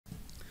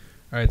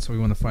All right, so we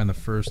want to find the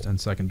first and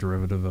second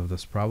derivative of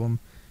this problem.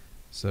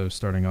 So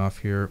starting off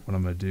here, what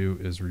I'm going to do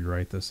is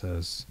rewrite this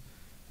as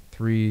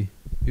 3z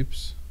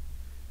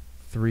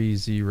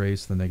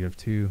raised to the negative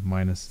 2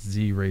 minus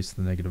z raised to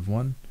the negative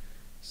 1.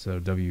 So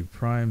w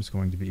prime is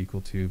going to be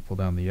equal to, pull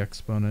down the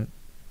exponent,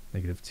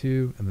 negative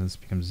 2, and then this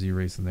becomes z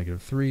raised to the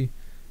negative 3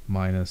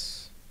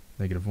 minus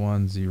negative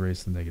 1, z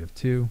raised to the negative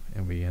 2,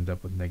 and we end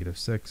up with negative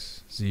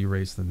 6, z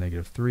raised to the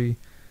negative 3,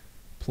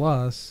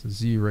 plus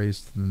z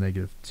raised to the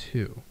negative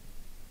 2.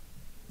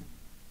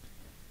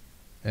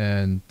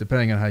 And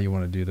depending on how you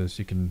want to do this,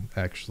 you can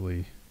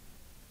actually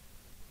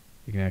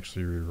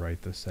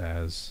rewrite this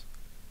as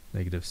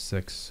negative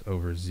 6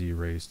 over z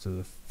raised to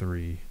the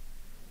 3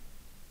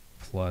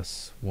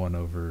 plus 1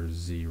 over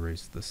z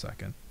raised to the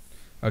second.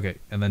 Okay,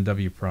 and then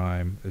w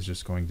prime is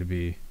just going to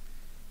be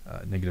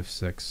negative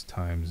 6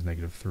 times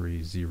negative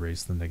 3 z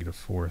raised to the negative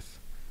 4th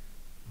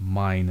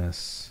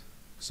minus,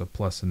 so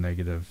plus a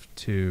negative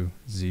 2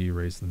 z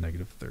raised to the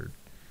negative 3rd.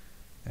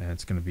 And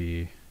it's going to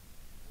be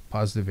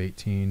positive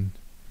 18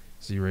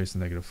 z raised to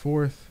the negative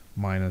 4th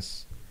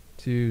minus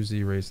 2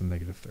 z raised to the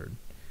negative 3rd.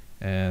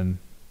 And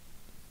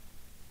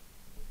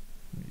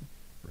let me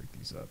break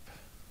these up.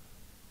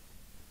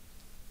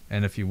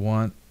 And if you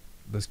want,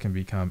 this can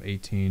become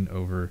 18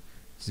 over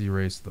z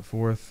raised to the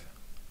 4th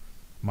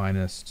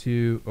minus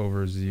 2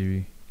 over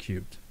z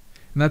cubed.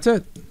 And that's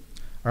it.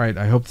 All right,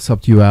 I hope this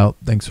helped you out.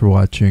 Thanks for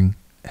watching.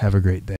 Have a great day.